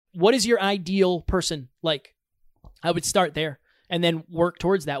what is your ideal person like? I would start there and then work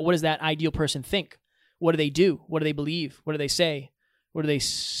towards that. What does that ideal person think? What do they do? What do they believe? What do they say? What do they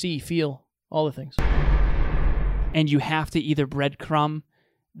see, feel? All the things. And you have to either breadcrumb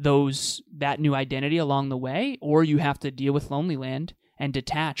that new identity along the way, or you have to deal with Lonely Land and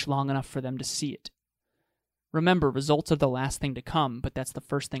detach long enough for them to see it. Remember, results are the last thing to come, but that's the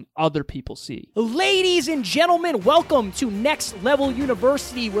first thing other people see. Ladies and gentlemen, welcome to Next Level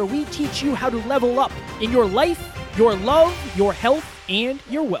University, where we teach you how to level up in your life, your love, your health, and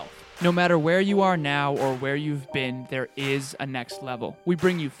your wealth. No matter where you are now or where you've been, there is a next level. We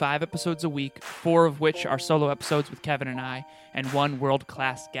bring you 5 episodes a week, 4 of which are solo episodes with Kevin and I, and 1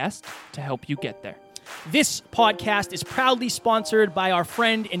 world-class guest to help you get there. This podcast is proudly sponsored by our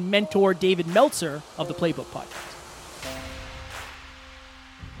friend and mentor, David Meltzer of the Playbook Podcast.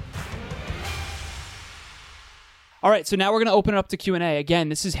 All right, so now we're going to open it up to Q&A. Again,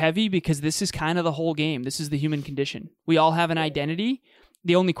 this is heavy because this is kind of the whole game. This is the human condition. We all have an identity.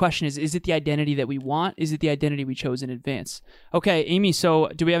 The only question is it the identity that we want? Is it the identity we chose in advance? Okay, Amy, so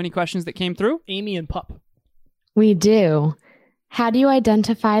do we have any questions that came through? Amy and Pup. We do. How do you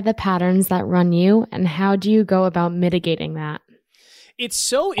identify the patterns that run you, and how do you go about mitigating that? It's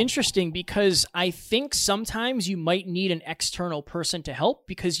so interesting because I think sometimes you might need an external person to help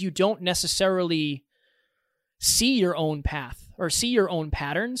because you don't necessarily see your own path or see your own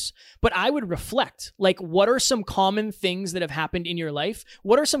patterns, but I would reflect, like, what are some common things that have happened in your life?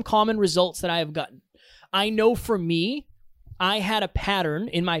 What are some common results that I have gotten? I know for me, I had a pattern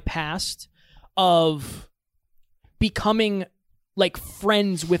in my past of becoming like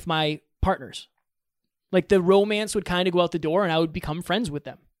friends with my partners. Like the romance would kind of go out the door and I would become friends with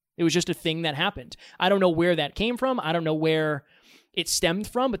them. It was just a thing that happened. I don't know where that came from. I don't know where it stemmed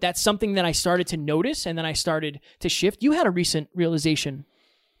from, but that's something that I started to notice and then I started to shift. You had a recent realization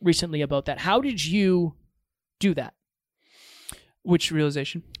recently about that. How did you do that? Which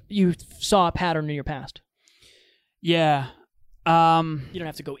realization? You saw a pattern in your past. Yeah. You don't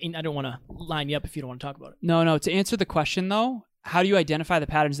have to go in. I don't want to line you up if you don't want to talk about it. No. To answer the question, though, how do you identify the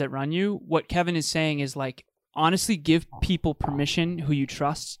patterns that run you? What Kevin is saying is, like, honestly, give people permission who you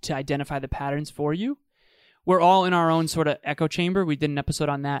trust to identify the patterns for you. We're all in our own sort of echo chamber. We did an episode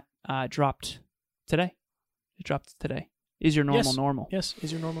on that. Dropped today. It dropped today. Is your normal normal? Yes.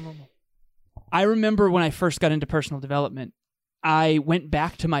 Is your normal normal? I remember when I first got into personal development, I went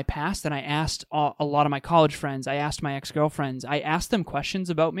back to my past and I asked a lot of my college friends. I asked my ex-girlfriends. I asked them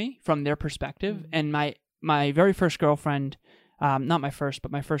questions about me from their perspective. Mm-hmm. And my very first girlfriend, not my first,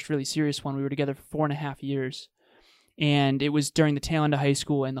 but my first really serious one, we were together for 4.5 years. And it was during the tail end of high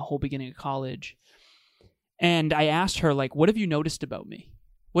school and the whole beginning of college. And I asked her, like, what have you noticed about me?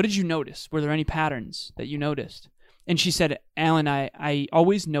 What did you notice? Were there any patterns that you noticed? And she said, Alan, I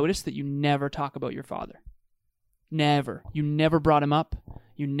always noticed that you never talk about your father. Never. You never brought him up.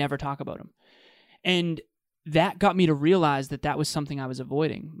 You never talk about him. And that got me to realize that that was something I was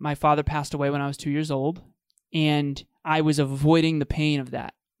avoiding. My father passed away when I was 2 years old, and I was avoiding the pain of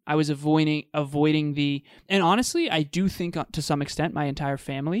that. I was avoiding the... And honestly, I do think to some extent my entire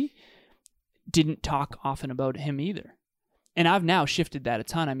family didn't talk often about him either. And I've now shifted that a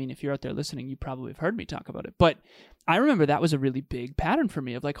ton. I mean, if you're out there listening, you probably have heard me talk about it. But I remember that was a really big pattern for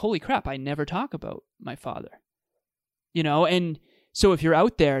me of like, holy crap, I never talk about my father. You know, and so if you're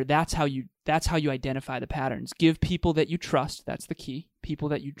out there, that's how you identify the patterns. Give people that you trust, that's the key, people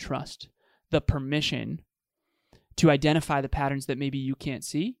that you trust, the permission to identify the patterns that maybe you can't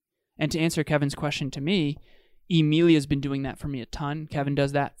see. And to answer Kevin's question to me, Emilia's been doing that for me a ton. Kevin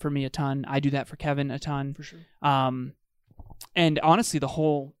does that for me a ton. I do that for Kevin a ton. For sure. And honestly, the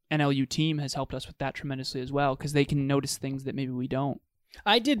whole NLU team has helped us with that tremendously as well, because they can notice things that maybe we don't.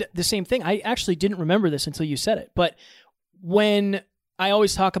 I did the same thing. I actually didn't remember this until you said it. But when I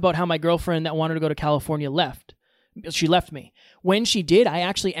always talk about how my girlfriend that wanted to go to California left, she left me. When she did, I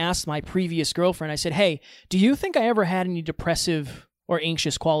actually asked my previous girlfriend, I said, hey, do you think I ever had any depressive or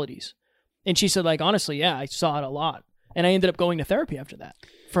anxious qualities? And she said, like, honestly, yeah, I saw it a lot. And I ended up going to therapy after that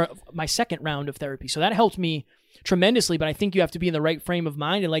for my second round of therapy. So that helped me tremendously, but I think you have to be in the right frame of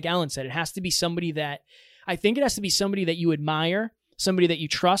mind. And like Alan said, it has to be somebody that you admire, somebody that you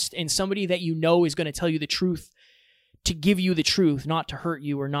trust, and somebody that you know is going to tell you the truth, to give you the truth, not to hurt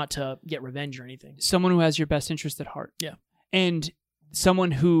you or not to get revenge or anything. Someone who has your best interest at heart. Yeah. And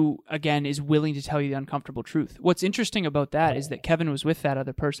someone who, again, is willing to tell you the uncomfortable truth. What's interesting about that is that Kevin was with that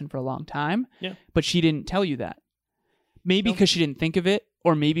other person for a long time, but she didn't tell you that. Maybe because she didn't think of it,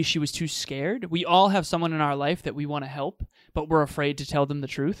 or maybe she was too scared. We all have someone in our life that we want to help, but we're afraid to tell them the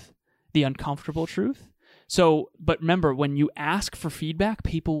truth, the uncomfortable truth. So, but remember, when you ask for feedback,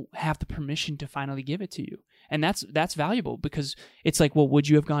 people have the permission to finally give it to you. And that's valuable because it's like, well, would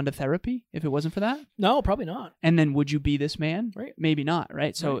you have gone to therapy if it wasn't for that? No, probably not. And then would you be this man? Right. Maybe not,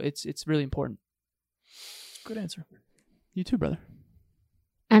 right? So Right. it's really important. Good answer. You too, brother.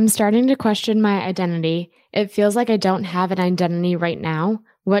 I'm starting to question my identity. It feels like I don't have an identity right now.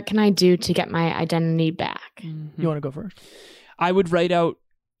 What can I do to get my identity back? You want to go first? I would write out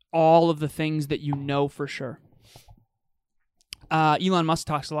all of the things that you know for sure. Elon Musk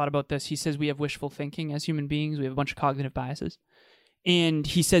talks a lot about this. He says we have wishful thinking as human beings. We have a bunch of cognitive biases. And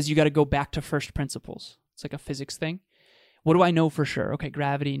he says you got to go back to first principles. It's like a physics thing. What do I know for sure? Okay,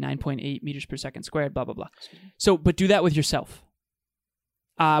 gravity, 9.8 meters per second squared, blah, blah, blah. So, but do that with yourself.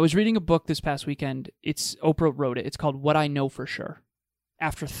 I was reading a book this past weekend. Oprah wrote it. It's called What I Know for Sure.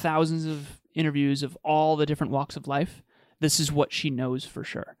 After thousands of interviews of all the different walks of life, this is what she knows for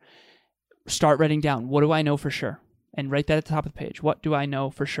sure. Start writing down, what do I know for sure? And write that at the top of the page. What do I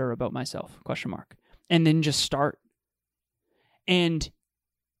know for sure about myself? ? And then just start. And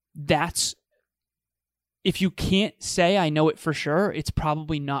that's, if you can't say I know it for sure, it's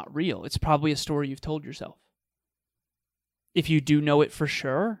probably not real. It's probably a story you've told yourself. If you do know it for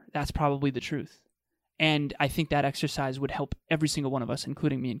sure, that's probably the truth. And I think that exercise would help every single one of us,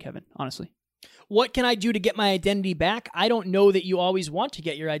 including me and Kevin, honestly. What can I do to get my identity back? I don't know that you always want to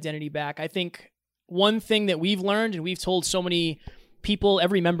get your identity back. I think one thing that we've learned, and we've told so many people,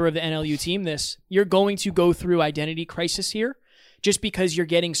 every member of the NLU team this, you're going to go through identity crisis here just because you're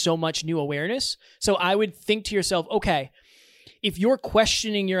getting so much new awareness. So I would think to yourself, okay, if you're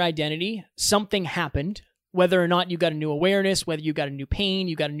questioning your identity, something happened, whether or not you got a new awareness, whether you got a new pain,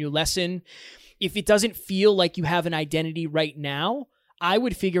 you got a new lesson. If it doesn't feel like you have an identity right now, I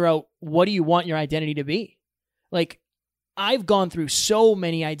would figure out, what do you want your identity to be? Like, I've gone through so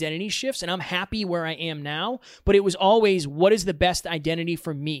many identity shifts and I'm happy where I am now, but it was always, what is the best identity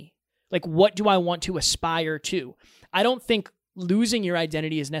for me? Like, what do I want to aspire to? I don't think losing your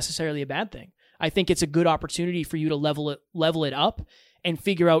identity is necessarily a bad thing. I think it's a good opportunity for you to level it up and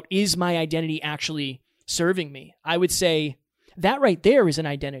figure out, is my identity actually serving me? I would say that right there is an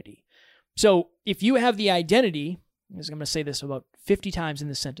identity. So if you have the identity, I'm going to say this about 50 times in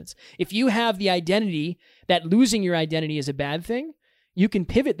this sentence. If you have the identity that losing your identity is a bad thing, you can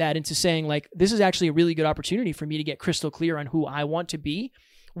pivot that into saying, like, this is actually a really good opportunity for me to get crystal clear on who I want to be.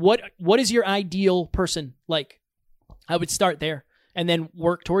 What is your ideal person like? I would start there and then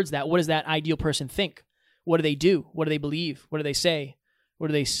work towards that. What does that ideal person think? What do they do? What do they believe? What do they say? What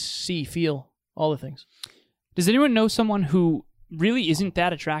do they see, feel? All the things. Does anyone know someone who really isn't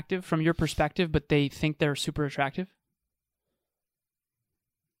that attractive from your perspective, but they think they're super attractive?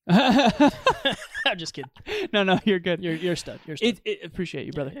 I'm just kidding. No, you're good. You're stud. You're stud. Appreciate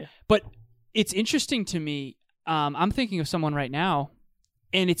you, brother. Yeah. But it's interesting to me. I'm thinking of someone right now,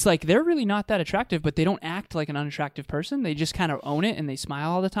 and it's like they're really not that attractive, but they don't act like an unattractive person. They just kind of own it, and they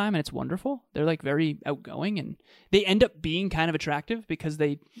smile all the time, and it's wonderful. They're like very outgoing, and they end up being kind of attractive because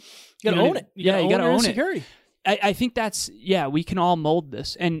they... You gotta own it. You gotta own it. Security. I think that's, we can all mold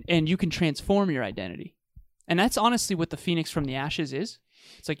this, and you can transform your identity. And that's honestly what the phoenix from the ashes is.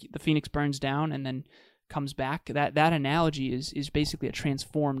 It's like the phoenix burns down and then comes back. That analogy is basically a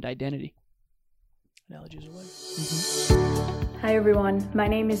transformed identity. Analogies are right. Hi everyone, my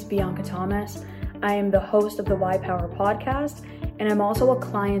name is Bianca Thomas. I am the host of the Y Power podcast, and I'm also a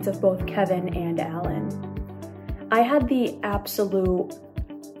client of both Kevin and Alan. I had the absolute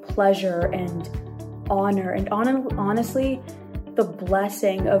pleasure and honor and honestly the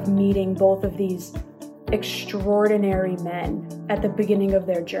blessing of meeting both of these extraordinary men at the beginning of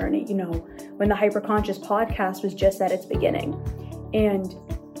their journey, when the Hyperconscious podcast was just at its beginning. And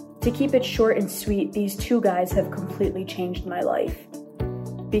to keep it short and sweet, these two guys have completely changed my life.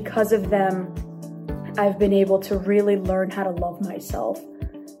 Because of them, I've been able to really learn how to love myself,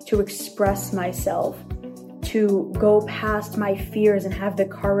 to express myself, to go past my fears and have the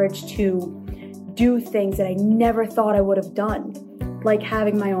courage to do things that I never thought I would have done, like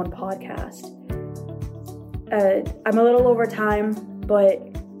having my own podcast. I'm a little over time, but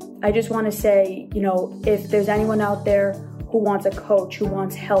I just want to say, if there's anyone out there who wants a coach, who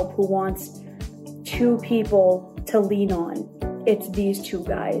wants help, who wants two people to lean on, it's these two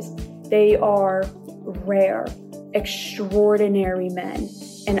guys. They are rare, extraordinary men,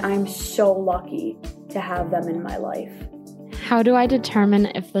 and I'm so lucky to have them in my life. How do I determine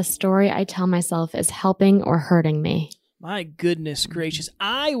if the story I tell myself is helping or hurting me? My goodness gracious.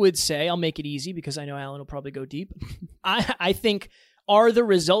 I would say, I'll make it easy because I know Alan will probably go deep. I think, are the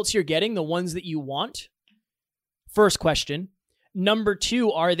results you're getting the ones that you want? First question. Number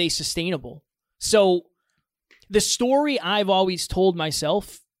two, are they sustainable? So the story I've always told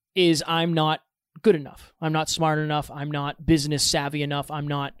myself is I'm not good enough. I'm not smart enough. I'm not business savvy enough. I'm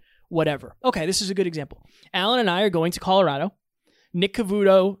not whatever. Okay, this is a good example. Alan and I are going to Colorado. Nick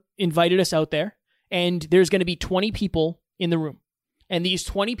Cavuto invited us out there, and there's going to be 20 people in the room. And these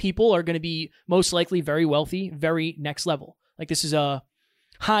 20 people are going to be most likely very wealthy, very next level. Like, this is a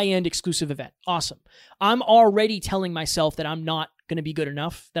high-end exclusive event. Awesome. I'm already telling myself that I'm not going to be good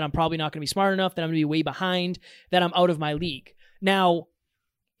enough, that I'm probably not going to be smart enough, that I'm going to be way behind, that I'm out of my league. Now,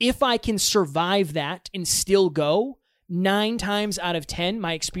 if I can survive that and still go, 9 times out of 10,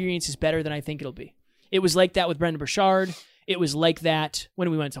 my experience is better than I think it'll be. It was like that with Brendan Burchard. It was like that when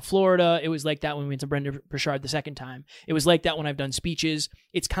we went to Florida. It was like that when we went to Brendan Burchard the second time. It was like that when I've done speeches.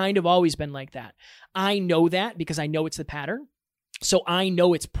 It's kind of always been like that. I know that because I know it's the pattern. So I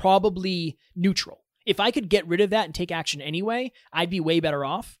know it's probably neutral. If I could get rid of that and take action anyway, I'd be way better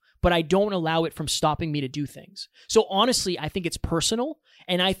off. But I don't allow it from stopping me to do things. So honestly, I think it's personal,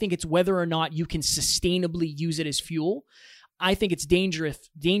 and I think it's whether or not you can sustainably use it as fuel. I think it's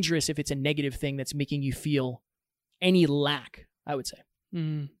dangerous if it's a negative thing that's making you feel any lack, I would say.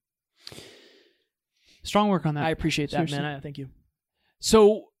 Mm. Strong work on that. I appreciate that, Seriously. man. Thank you.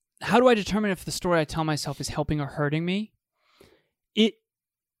 So how do I determine if the story I tell myself is helping or hurting me?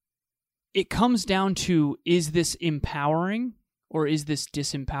 It comes down to, is this empowering or is this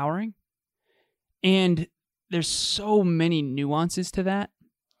disempowering? And there's so many nuances to that.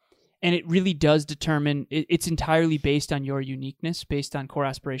 And it really does determine, it's entirely based on your uniqueness, based on core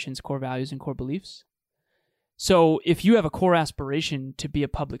aspirations, core values, and core beliefs. So if you have a core aspiration to be a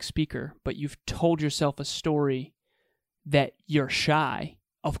public speaker, but you've told yourself a story that you're shy,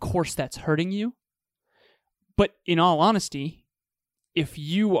 of course that's hurting you. But in all honesty, if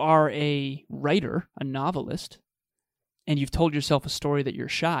you are a writer, a novelist, and you've told yourself a story that you're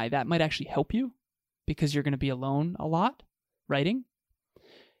shy, that might actually help you because you're going to be alone a lot writing.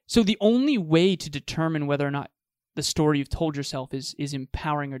 So the only way to determine whether or not the story you've told yourself is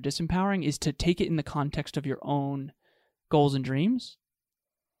empowering or disempowering is to take it in the context of your own goals and dreams.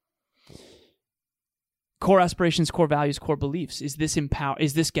 Core aspirations, core values, core beliefs. Is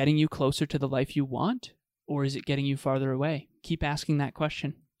this getting you closer to the life you want, or is it getting you farther away? Keep asking that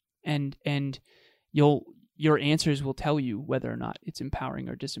question, and your answers will tell you whether or not it's empowering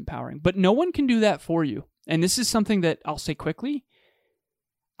or disempowering. But no one can do that for you. And this is something that I'll say quickly.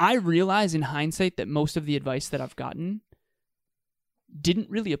 I realize in hindsight that most of the advice that I've gotten didn't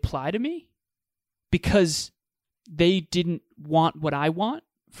really apply to me because they didn't want what I want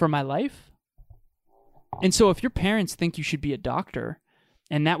for my life. And so if your parents think you should be a doctor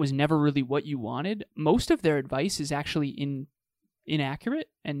and that was never really what you wanted, most of their advice is actually inaccurate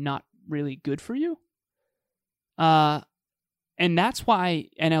and not really good for you. And that's why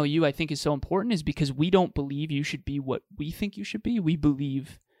NLU, I think, is so important, is because we don't believe you should be what we think you should be. We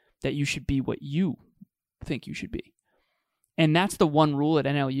believe that you should be what you think you should be. And that's the one rule at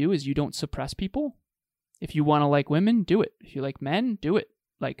NLU, is you don't suppress people. If you want to like women, do it. If you like men, do it.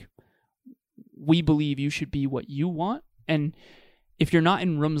 Like, we believe you should be what you want. And if you're not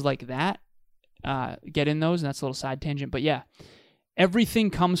in rooms like that, get in those. And that's a little side tangent. But yeah,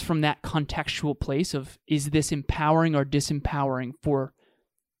 everything comes from that contextual place of, is this empowering or disempowering for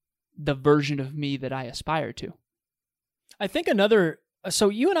the version of me that I aspire to? I think so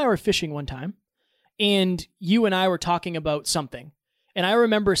you and I were fishing one time, and you and I were talking about something. And I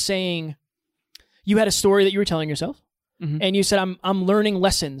remember saying, you had a story that you were telling yourself, and you said, I'm learning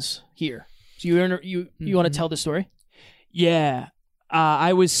lessons here. So you want to tell the story? Yeah.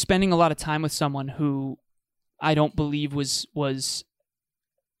 I was spending a lot of time with someone who I don't believe was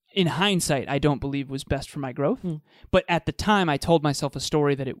in hindsight, I don't believe was best for my growth. But at the time, I told myself a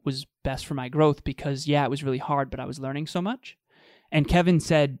story that it was best for my growth because, yeah, it was really hard, but I was learning so much. And Kevin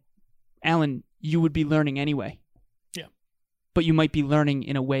said, Alan, you would be learning anyway. Yeah. But you might be learning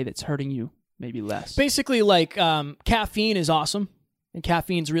in a way that's hurting you, maybe less. Basically, like, caffeine is awesome, and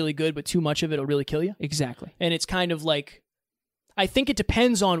caffeine's really good, but too much of it will really kill you. Exactly. And it's kind of like, I think it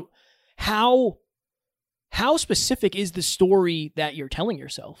depends on how specific is the story that you're telling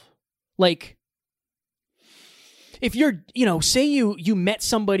yourself. Like, if you're, say you met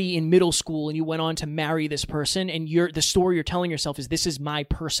somebody in middle school and you went on to marry this person, and the story you're telling yourself is, this is my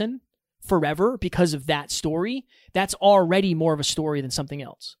person forever because of that story, that's already more of a story than something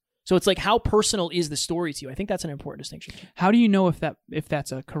else. So it's like, how personal is the story to you? I think that's an important distinction. How do you know if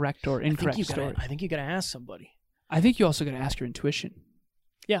that's a correct or incorrect story? I think you got to ask somebody. I think you also got to ask your intuition.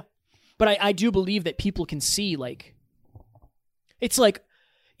 Yeah. But I do believe that people can see, like, it's like,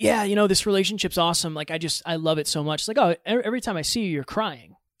 yeah, this relationship's awesome. Like, I love it so much. It's like, oh, every time I see you, you're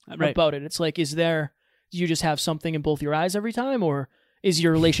crying about it. It's like, Do you just have something in both your eyes every time, or is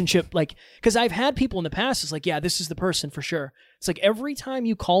your relationship like, because I've had people in the past, it's like, yeah, this is the person for sure. It's like every time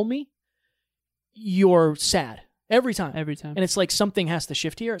you call me, you're sad. Every time. Every time. And it's like something has to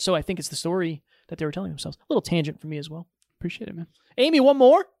shift here. So I think it's the story that they were telling themselves. A little tangent for me as well. Appreciate it, man. Amy, one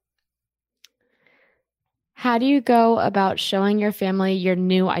more. How do you go about showing your family your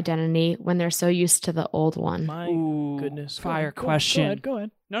new identity when they're so used to the old one? My goodness. Go Fire ahead. question. Go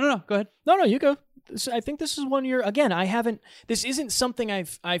ahead. No, go ahead. No, you go. I think this is one this isn't something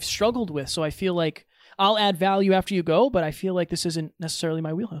I've struggled with, so I feel like I'll add value after you go, but I feel like this isn't necessarily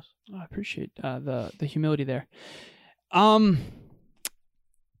my wheelhouse. Oh, I appreciate the humility there.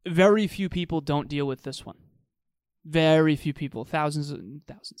 Very few people don't deal with this one. Very few people, thousands and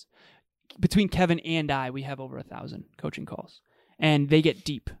thousands. Between Kevin and I, we have over 1,000 coaching calls, and they get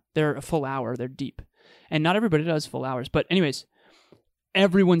deep. They're a full hour. They're deep, and not everybody does full hours. But anyways,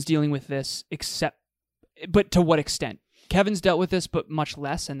 everyone's dealing with this, but to what extent? Kevin's dealt with this, but much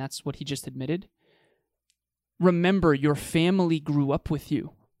less, and that's what he just admitted. Remember, your family grew up with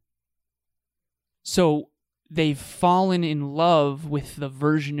you. So they've fallen in love with the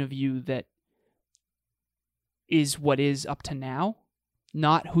version of you that is what is up to now,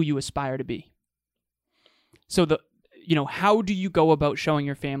 not who you aspire to be. So how do you go about showing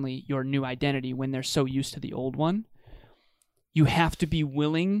your family your new identity when they're so used to the old one? You have to be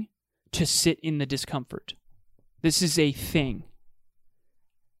willing to sit in the discomfort. This is a thing.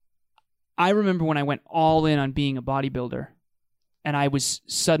 I remember when I went all in on being a bodybuilder and I was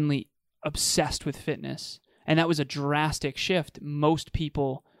suddenly obsessed with fitness. And that was a drastic shift. Most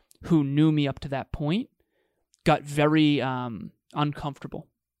people who knew me up to that point got very uncomfortable,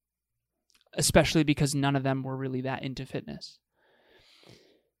 especially because none of them were really that into fitness.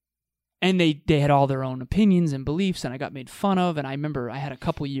 And they had all their own opinions and beliefs, and I got made fun of. And I remember I had a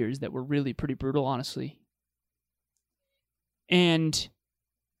couple years that were really pretty brutal, honestly. And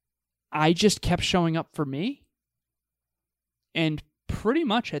I just kept showing up for me. And pretty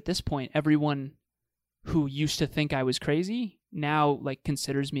much at this point, everyone who used to think I was crazy now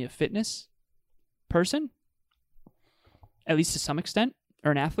considers me a fitness person, at least to some extent,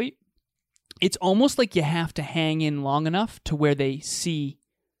 or an athlete. It's almost like you have to hang in long enough to where they see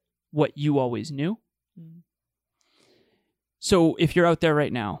what you always knew. So if you're out there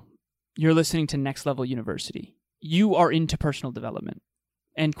right now, you're listening to Next Level University, you are into personal development.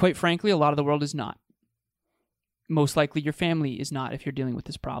 And quite frankly, a lot of the world is not. Most likely your family is not if you're dealing with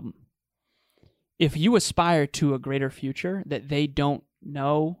this problem. If you aspire to a greater future that they don't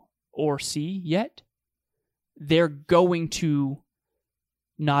know or see yet, they're going to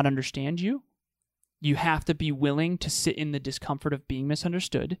not understand you. You have to be willing to sit in the discomfort of being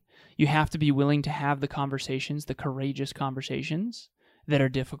misunderstood. You have to be willing to have the conversations, the courageous conversations that are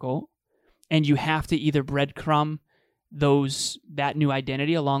difficult. And you have to either breadcrumb that new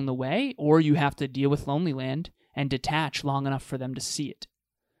identity along the way, or you have to deal with lonely land and detach long enough for them to see it.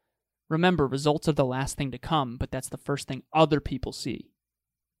 Remember, results are the last thing to come, but that's the first thing other people see.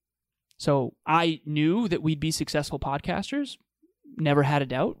 So I knew that we'd be successful podcasters. Never had a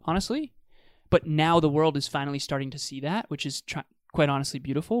doubt, honestly. But now the world is finally starting to see that, which is quite honestly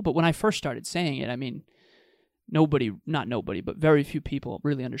beautiful. But when I first started saying it, I mean, but very few people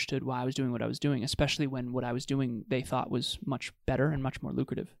really understood why I was doing what I was doing, especially when what I was doing they thought was much better and much more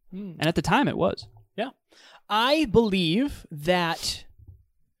lucrative. And at the time it was. Yeah. I believe that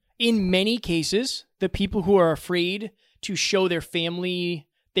in many cases, the people who are afraid to show their family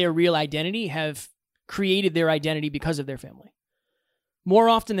their real identity have created their identity because of their family. More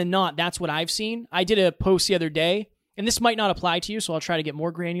often than not, that's what I've seen. I did a post the other day, and this might not apply to you, so I'll try to get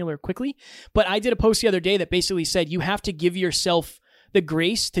more granular quickly, but I did a post the other day that basically said you have to give yourself the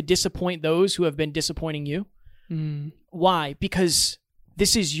grace to disappoint those who have been disappointing you. Why? Because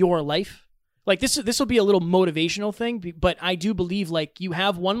this is your life. This will be a little motivational thing, but I do believe you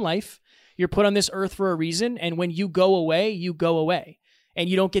have one life. You're put on this earth for a reason, and when you go away, and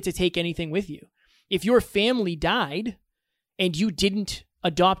you don't get to take anything with you. If your family died and you didn't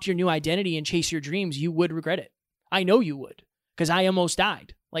adopt your new identity and chase your dreams, you would regret it. I know you would, because I almost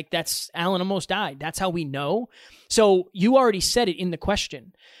died. Alan almost died. That's how we know. So you already said it in the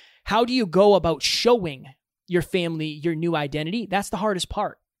question. How do you go about showing your family your new identity? That's the hardest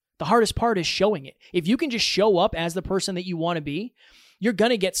part. The hardest part is showing it. If you can just show up as the person that you want to be, you're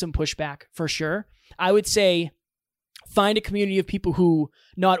going to get some pushback for sure. I would say find a community of people who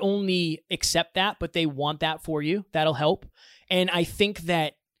not only accept that, but they want that for you. That'll help. And I think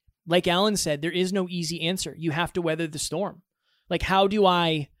that, like Alan said, there is no easy answer. You have to weather the storm. How do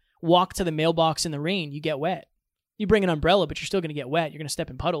I walk to the mailbox in the rain? You get wet. You bring an umbrella, but you're still going to get wet. You're going to step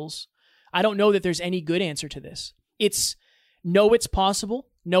in puddles. I don't know that there's any good answer to this. It's know it's possible.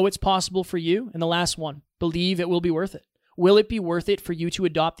 Know it's possible for you. And the last one, believe it will be worth it. Will it be worth it for you to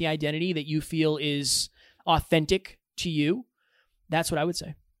adopt the identity that you feel is authentic to you? That's what I would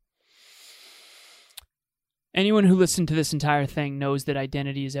say. Anyone who listened to this entire thing knows that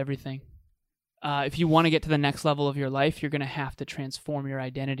identity is everything. If you want to get to the next level of your life, you're going to have to transform your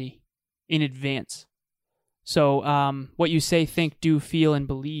identity in advance. So what you say, think, do, feel, and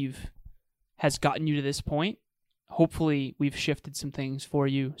believe has gotten you to this point. Hopefully, we've shifted some things for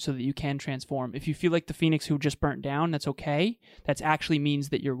you so that you can transform. If you feel like the Phoenix who just burnt down, that's okay. That actually means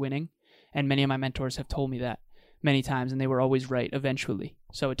that you're winning. And many of my mentors have told me that many times, and they were always right eventually.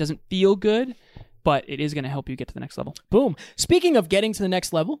 So it doesn't feel good, but it is going to help you get to the next level. Boom. Speaking of getting to the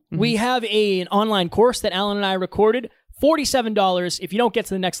next level, we have an online course that Alan and I recorded. $47. If you don't get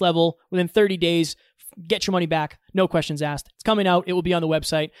to the next level within 30 days, get your money back. No questions asked. It's coming out. It will be on the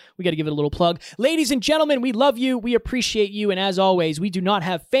website. We got to give it a little plug. Ladies and gentlemen, we love you. We appreciate you. And as always, we do not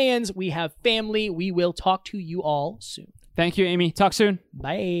have fans. We have family. We will talk to you all soon. Thank you, Amy. Talk soon.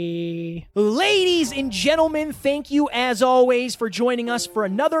 Bye. Ladies and gentlemen, thank you as always for joining us for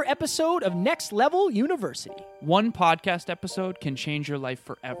another episode of Next Level University. One podcast episode can change your life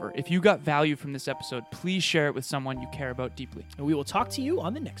forever. If you got value from this episode, please share it with someone you care about deeply. And we will talk to you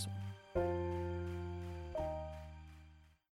on the next one.